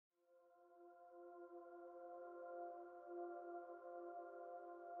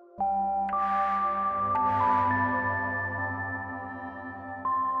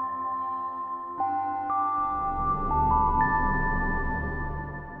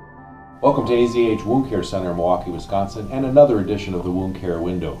Welcome to AZH Wound Care Center in Milwaukee, Wisconsin, and another edition of the Wound Care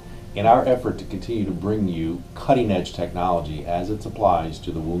Window. In our effort to continue to bring you cutting-edge technology as it applies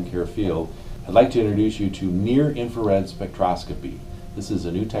to the wound care field, I'd like to introduce you to near-infrared spectroscopy. This is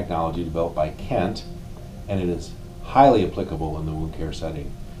a new technology developed by Kent, and it is highly applicable in the wound care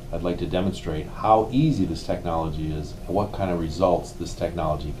setting. I'd like to demonstrate how easy this technology is and what kind of results this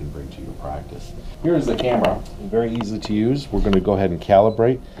technology can bring to your practice. Here's the camera, very easy to use. We're going to go ahead and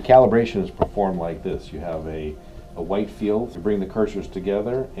calibrate. The calibration is performed like this. You have a white field. You bring the cursors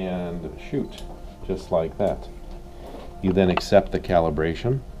together and shoot, just like that. You then accept the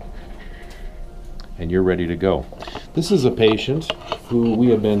calibration and you're ready to go. This is a patient who we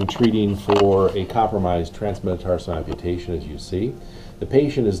have been treating for a compromised transmetatarsal amputation, as you see. The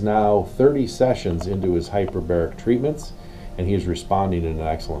patient is now 30 sessions into his hyperbaric treatments, and he is responding in an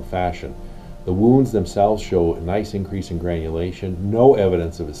excellent fashion. The wounds themselves show a nice increase in granulation, no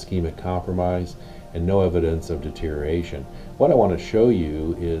evidence of ischemic compromise, and no evidence of deterioration. What I want to show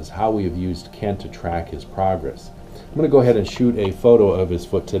you is how we have used Kent to track his progress. I'm going to go ahead and shoot a photo of his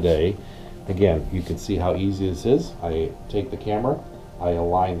foot today. Again, you can see how easy this is. I take the camera, I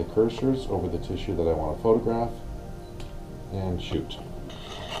align the cursors over the tissue that I want to photograph, and shoot.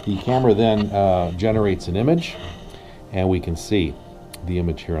 The camera then generates an image, and we can see the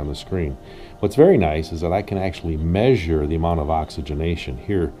image here on the screen. What's very nice is that I can actually measure the amount of oxygenation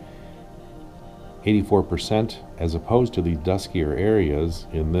here. 84% as opposed to the duskier areas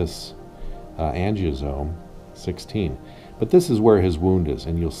in this angiosome, 16. But this is where his wound is,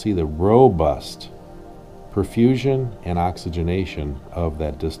 and you'll see the robust perfusion and oxygenation of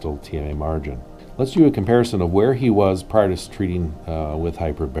that distal TMA margin. Let's do a comparison of where he was prior to treating with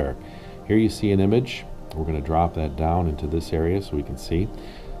hyperbaric. Here you see an image. We're going to drop that down into this area so we can see.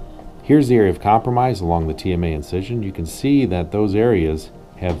 Here's the area of compromise along the TMA incision. You can see that those areas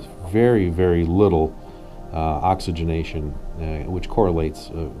have very, very little oxygenation, which correlates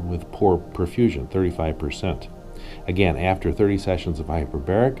with poor perfusion, 35%. Again, after 30 sessions of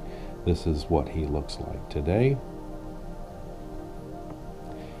hyperbaric, this is what he looks like today.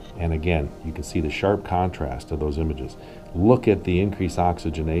 And again, you can see the sharp contrast of those images. Look at the increased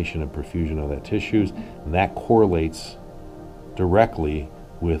oxygenation and perfusion of that tissues, and that correlates directly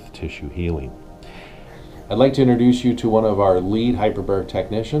with tissue healing. I'd like to introduce you to one of our lead hyperbaric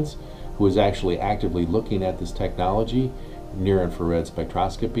technicians who is actually actively looking at this technology, near-infrared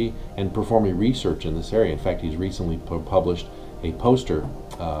spectroscopy, and performing research in this area. In fact, he's recently published a poster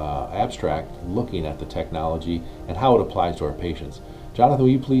abstract looking at the technology and how it applies to our patients. Jonathan,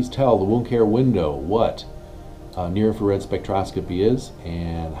 will you please tell the Wound Care Window what near-infrared spectroscopy is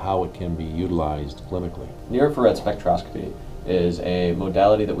and how it can be utilized clinically? Near-infrared spectroscopy is a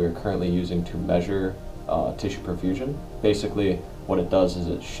modality that we are currently using to measure tissue perfusion. Basically, what it does is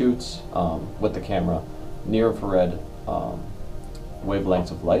it shoots with the camera near-infrared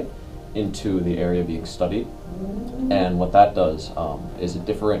wavelengths of light into the area being studied, and what that does is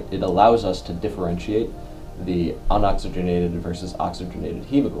it allows us to differentiate the unoxygenated versus oxygenated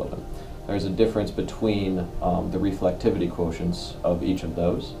hemoglobin. There's a difference between the reflectivity quotients of each of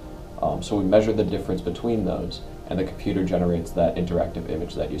those, so we measure the difference between those, and the computer generates that interactive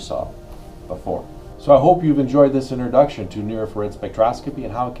image that you saw before. So I hope you've enjoyed this introduction to near-infrared spectroscopy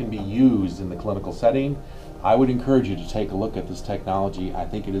and how it can be used in the clinical setting. I would encourage you to take a look at this technology. I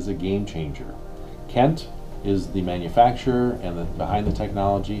think it is a game changer. Kent is the manufacturer and behind the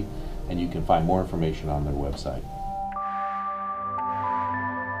technology, and you can find more information on their website.